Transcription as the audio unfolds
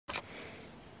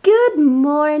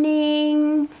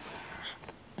morning.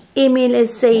 Emil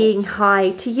is saying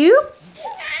hi to you.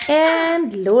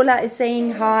 And Lola is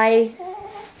saying hi.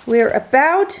 We're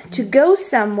about to go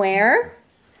somewhere.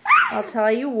 I'll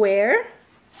tell you where.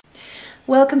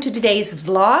 Welcome to today's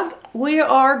vlog. We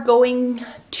are going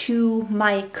to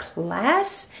my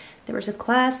class. There is a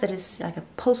class that is like a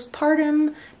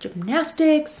postpartum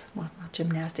gymnastics. Well, not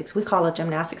gymnastics. We call it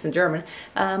gymnastics in German.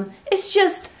 It's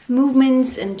just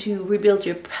movements and to rebuild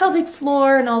your pelvic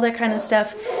floor and all that kind of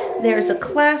stuff. There's a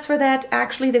class for that.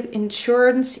 Actually, the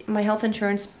insurance, my health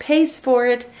insurance pays for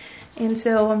it. And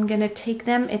so I'm gonna take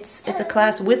them. It's a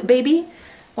class with baby,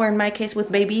 or in my case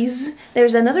with babies.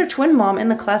 There's another twin mom in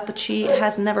the class, but she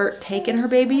has never taken her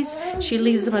babies. She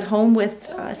leaves them at home with,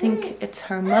 I think it's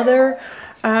her mother.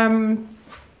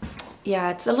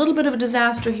 Yeah, it's a little bit of a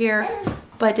disaster here,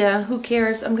 but who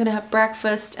cares? I'm gonna have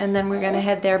breakfast and then we're gonna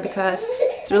head there because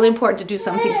it's really important to do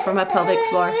something for my pelvic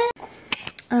floor.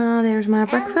 There's my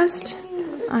breakfast.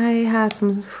 I have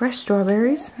some fresh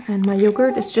strawberries and my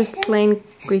yogurt is just plain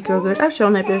Greek yogurt. I've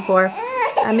shown it before.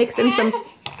 I mix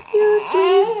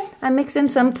in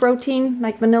some protein,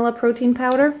 like vanilla protein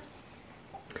powder,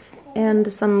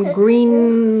 and some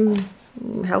green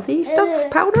healthy stuff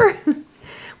powder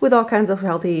with all kinds of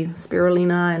healthy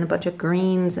spirulina and a bunch of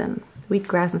greens and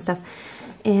wheatgrass and stuff,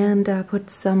 and put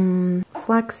some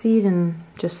flaxseed and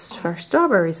just fresh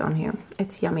strawberries on here.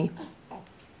 It's yummy.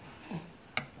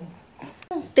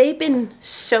 They've been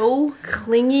so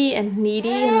clingy and needy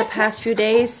in the past few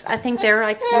days. I think they're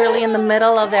like really in the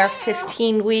middle of their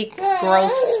 15-week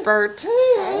growth spurt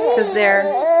because they're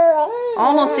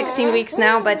almost 16 weeks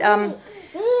now, but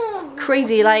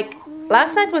crazy. Like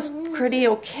last night was pretty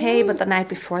okay, but the night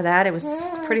before that it was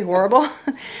pretty horrible.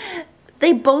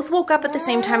 They both woke up at the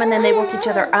same time and then they woke each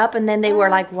other up and then they were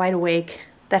like wide awake.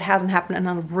 That hasn't happened in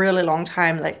a really long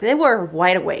time. Like they were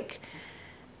wide awake.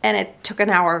 And it took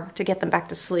an hour to get them back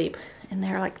to sleep. And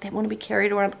they're like, they want to be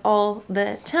carried around all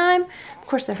the time. Of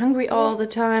course, they're hungry all the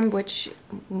time, which,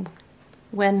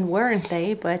 when weren't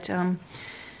they? But,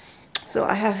 so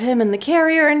I have him in the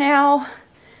carrier now.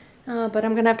 But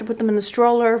I'm going to have to put them in the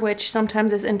stroller, which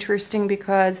sometimes is interesting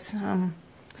because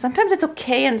sometimes it's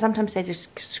okay and sometimes they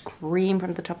just scream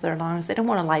from the top of their lungs. They don't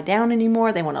want to lie down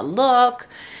anymore. They want to look.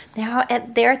 They're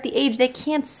at the age they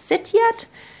can't sit yet.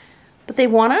 But they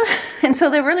wanna, and so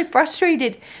they're really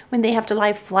frustrated when they have to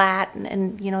lie flat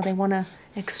and you know, they wanna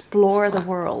explore the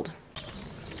world.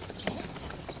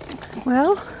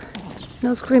 Well,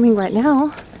 no screaming right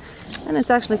now, and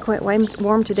it's actually quite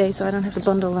warm today, so I don't have to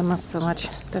bundle them up so much.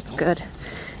 That's good.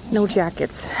 No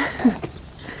jackets.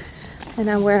 And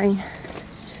I'm wearing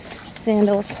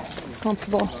sandals. It's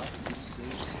comfortable.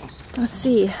 Let's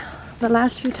see, the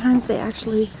last few times they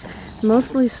actually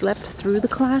mostly slept through the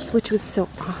class, which was so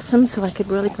awesome, so I could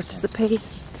really participate.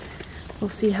 We'll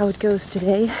see how it goes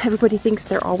today. Everybody thinks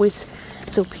they're always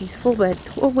so peaceful, but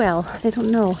oh well, they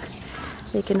don't know.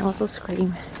 They can also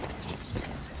scream.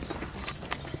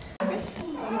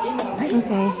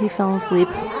 Okay, he fell asleep.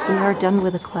 We are done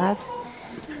with the class.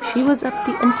 She was up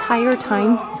the entire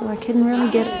time, so I couldn't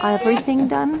really get everything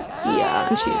done. Yeah,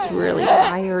 and she's really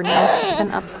tired now. She's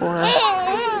been up for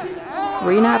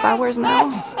 3.5 hours now.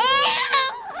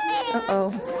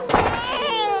 Uh-oh.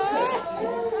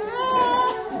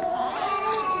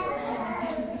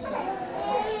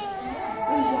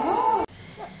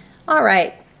 All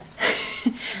right.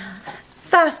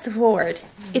 Fast forward.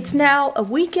 It's now a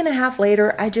week and a half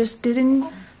later. I just didn't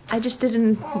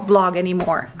vlog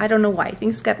anymore. I don't know why.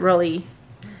 Things got really,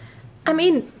 I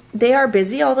mean, they are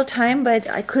busy all the time, but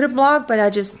I could have vlogged, but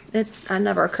it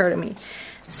never occurred to me.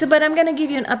 So, but I'm gonna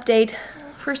give you an update.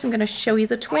 First, I'm going to show you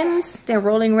the twins. They're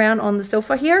rolling around on the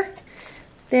sofa here.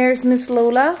 There's Miss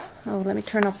Lola. Oh, let me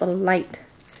turn off the light.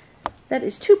 That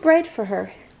is too bright for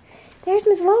her. There's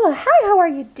Miss Lola. Hi, how are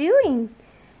you doing?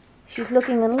 She's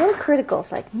looking a little critical.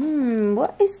 It's like,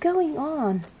 what is going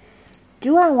on?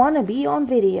 Do I want to be on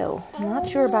video? I'm not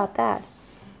sure about that.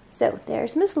 So,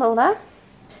 there's Miss Lola.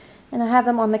 And I have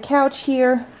them on the couch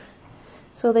here,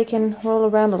 so they can roll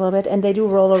around a little bit, and they do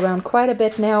roll around quite a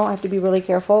bit now. I have to be really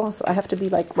careful, so I have to be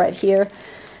like right here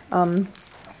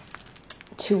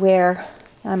to where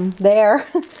I'm there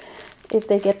if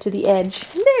they get to the edge.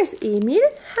 There's Emil.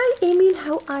 Hi Emil,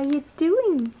 how are you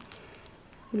doing?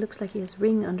 He looks like he has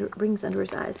rings under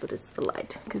his eyes, but it's the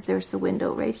light because there's the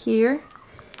window right here.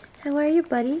 How are you,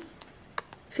 buddy?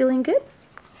 Feeling good?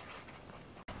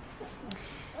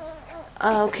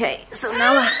 Okay, so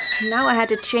now I had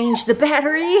to change the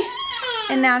battery,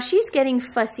 and now she's getting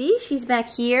fussy. She's back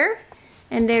here,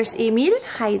 and there's Emil.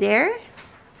 Hi there.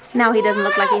 Now he doesn't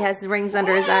look like he has rings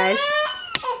under his eyes.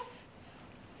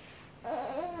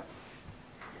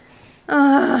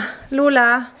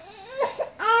 Lola.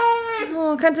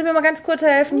 Oh, kannst du mir mal ganz kurz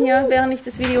helfen hier, während ich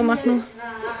das Video mache?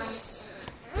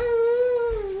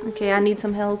 Okay, I need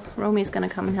some help. Romy's gonna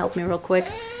come and help me real quick.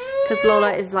 Because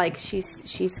Lola is like,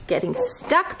 she's getting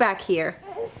stuck back here.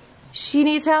 She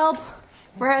needs help.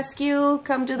 Rescue,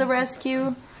 come to the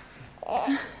rescue.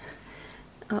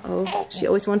 Uh-oh, she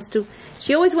always wants to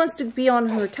be on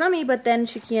her tummy, but then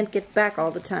she can't get back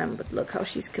all the time. But look how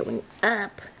she's going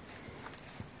up.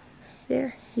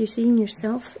 There, you're seeing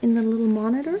yourself in the little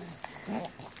monitor?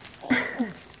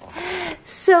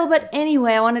 So, but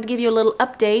anyway, I wanted to give you a little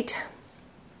update.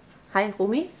 Hi,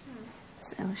 Romy.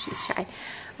 So she's shy.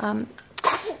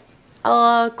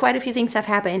 Quite a few things have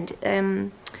happened.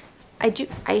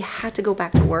 I had to go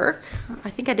back to work. I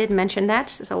think I did mention that.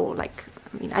 So, like,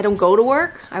 I mean, I don't go to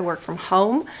work. I work from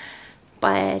home.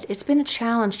 But it's been a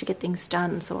challenge to get things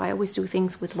done. So I always do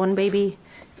things with one baby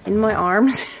in my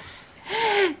arms.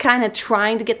 Kind of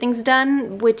trying to get things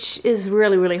done, which is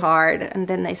really, really hard. And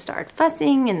then they start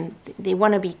fussing and they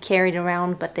want to be carried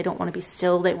around, but they don't want to be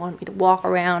still. They want me to walk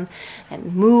around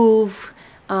and move.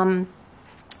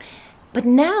 But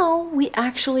now we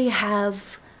actually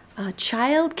have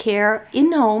childcare,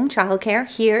 in-home childcare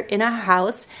here in our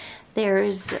house.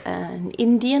 There's an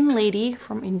Indian lady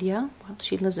from India. Well,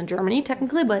 she lives in Germany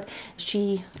technically, but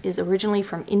she is originally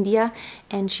from India,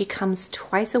 and she comes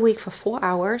twice a week for 4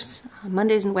 hours,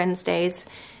 Mondays and Wednesdays,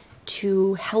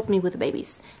 to help me with the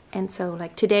babies. And so,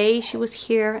 like, today she was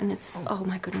here, and it's, oh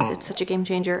my goodness, it's such a game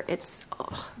changer. It's,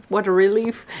 oh, what a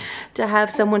relief to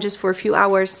have someone just for a few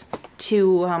hours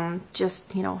to just,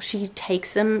 you know, she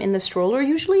takes them in the stroller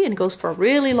usually and goes for a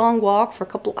really long walk for a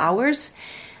couple hours.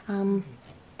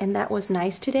 And that was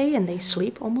nice today, and they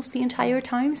sleep almost the entire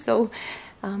time. So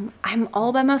I'm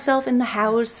all by myself in the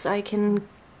house. I can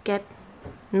get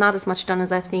not as much done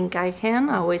as I think I can.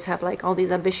 I always have like all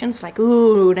these ambitions, like,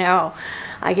 ooh, now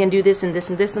I can do this and this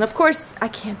and this. And of course, I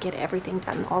can't get everything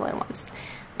done all at once.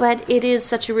 But it is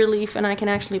such a relief, and I can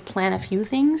actually plan a few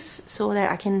things so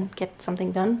that I can get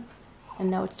something done.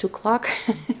 And now it's 2 o'clock.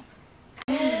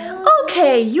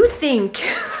 Okay, you think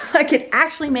I could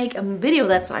actually make a video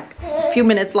that's like a few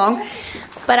minutes long,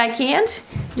 but I can't.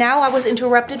 Now I was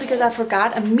interrupted because I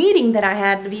forgot a meeting that I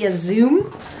had via Zoom.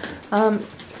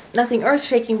 Nothing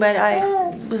earth-shaking, but I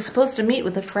was supposed to meet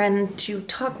with a friend to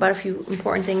talk about a few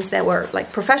important things that were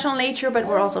like professional nature, but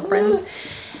we're also friends.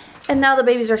 And now the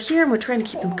babies are here and we're trying to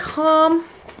keep them calm.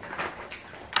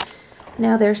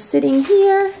 Now they're sitting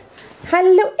here.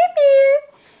 Hello, Emil.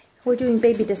 We're doing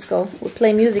baby disco. We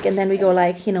play music and then we go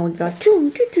like, you know, we go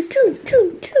choo choo choo choo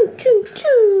choo choo choo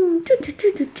choo choo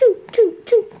choo choo choo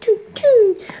choo choo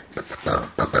choo.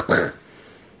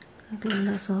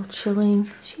 Luna's all chilling.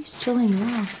 She's chilling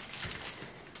now.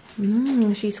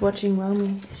 She's watching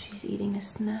Romy. She's eating a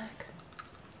snack.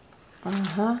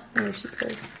 There she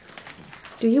goes.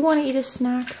 Do you want to eat a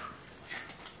snack?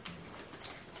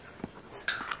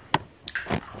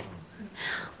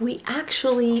 We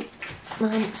actually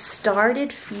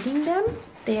started feeding them.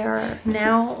 They are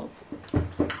now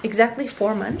exactly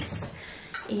 4 months,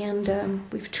 and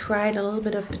we've tried a little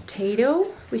bit of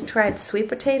potato. We tried sweet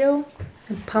potato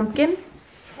and pumpkin,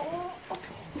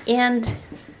 and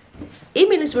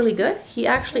Emil is really good. He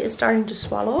actually is starting to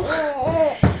swallow.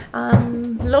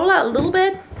 Lola a little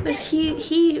bit, but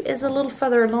he is a little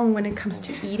further along when it comes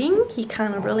to eating. He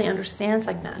kind of really understands,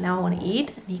 like, now I want to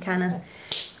eat, and he kind of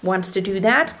wants to do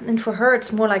that. And for her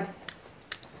it's more like,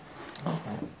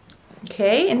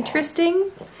 okay,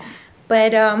 interesting,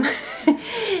 but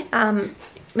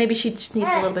maybe she just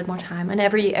needs a little bit more time, and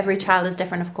every child is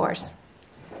different, of course.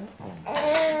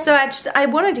 So I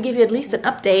wanted to give you at least an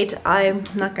update. I'm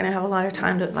not gonna have a lot of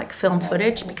time to like film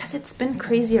footage because it's been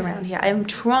crazy around here. I'm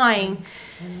trying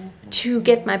to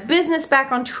get my business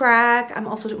back on track. I'm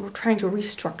also trying to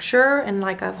restructure, and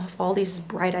like I have all these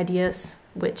bright ideas,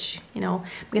 which, you know,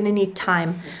 I'm gonna need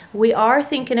time. We are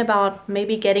thinking about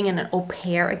maybe getting an au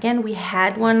pair again. We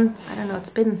had one, I don't know, it's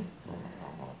been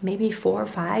maybe 4 or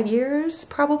 5 years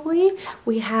probably.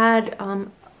 We had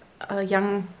a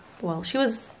young, well, she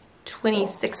was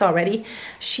 26 already.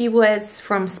 She was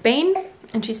from Spain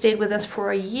and she stayed with us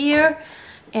for a year,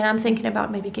 and I'm thinking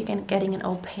about maybe getting an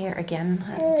au pair again.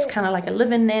 It's kind of like a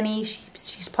live-in nanny.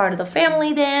 She's part of the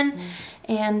family then.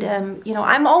 And, you know,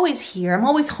 I'm always here. I'm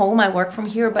always home. I work from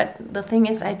here. But the thing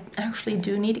is, I actually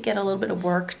do need to get a little bit of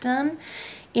work done.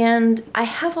 And I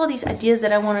have all these ideas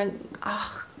that I want to...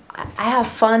 I have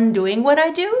fun doing what I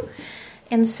do.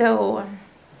 And so,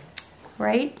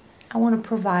 right, I want to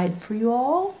provide for you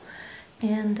all.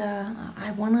 And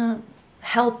I want to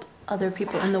help other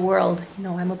people in the world. You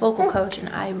know, I'm a vocal coach and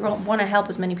I want to help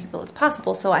as many people as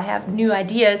possible. So I have new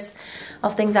ideas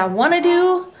of things I want to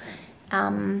do.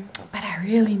 But I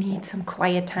really need some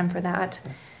quiet time for that.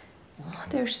 Oh,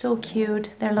 they're so cute.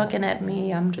 They're looking at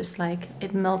me. I'm just like,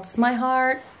 it melts my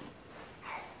heart.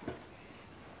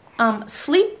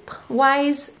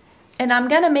 Sleep-wise, and I'm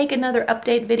gonna make another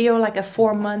update video, like a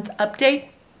 4-month update.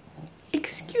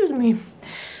 Excuse me.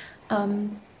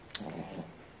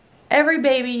 Every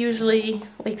baby usually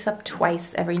wakes up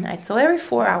twice every night, so every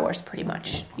 4 hours pretty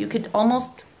much. You could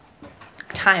almost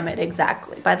time it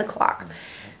exactly by the clock.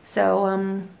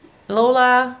 So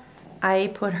Lola,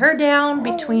 I put her down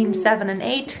between 7 and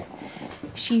 8.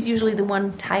 She's usually the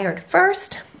one tired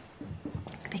first.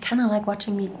 They kind of like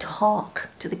watching me talk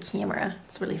to the camera.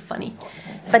 It's really funny.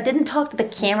 If I didn't talk to the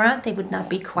camera, they would not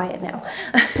be quiet now.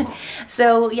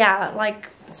 So yeah, like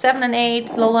 7 and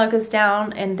 8, Lola goes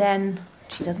down, and then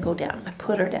she doesn't go down. I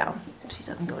put her down. She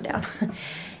doesn't go down.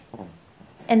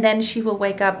 And then she will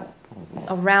wake up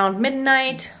around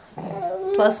midnight,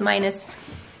 plus minus.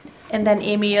 And then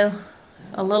Emil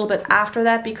a little bit after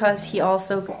that, because he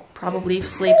also probably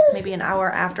sleeps maybe an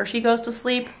hour after she goes to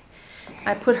sleep.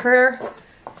 I put her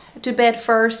to bed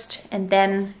first, and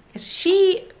then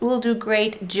she will do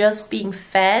great just being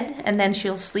fed, and then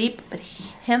she'll sleep. But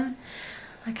him,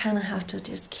 I kind of have to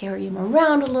just carry him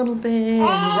around a little bit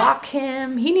and rock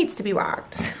him. He needs to be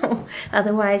rocked, so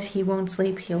otherwise he won't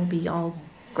sleep. He'll be all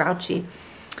grouchy.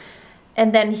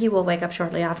 And then he will wake up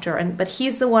shortly after. But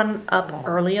he's the one up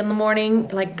early in the morning,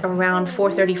 like around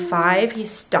 4:35. He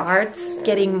starts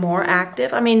getting more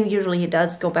active. I mean, usually he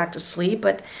does go back to sleep,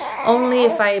 but only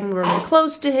if I'm really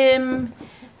close to him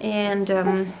and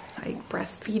I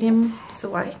breastfeed him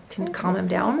so I can calm him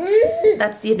down.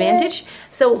 That's the advantage.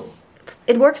 So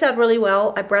it works out really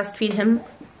well. I breastfeed him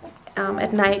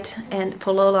at night, and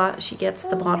for Lola, she gets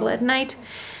the bottle at night.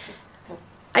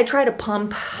 I try to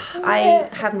pump. I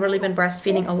haven't really been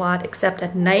breastfeeding a lot except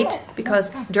at night,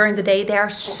 because during the day they are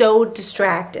so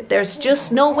distracted. There's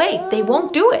just no way. They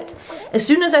won't do it. As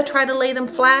soon as I try to lay them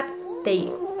flat, they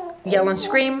yell and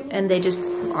scream, and they just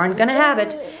aren't gonna have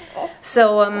it.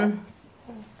 So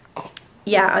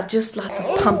yeah, just lots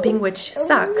of pumping, which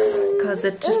sucks because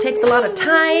it just takes a lot of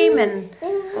time, and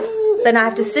then I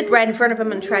have to sit right in front of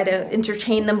them and try to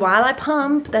entertain them while I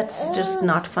pump. That's just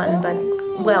not fun, but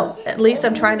well, at least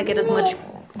I'm trying to get as much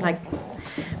like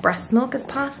breast milk as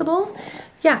possible.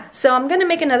 Yeah, so I'm gonna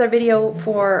make another video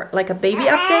for like a baby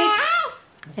update.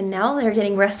 And now they're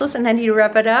getting restless and I need to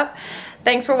wrap it up.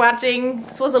 Thanks for watching.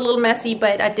 This was a little messy,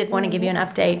 but I did want to give you an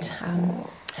update.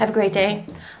 Have a great day.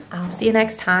 I'll see you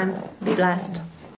next time. Be blessed.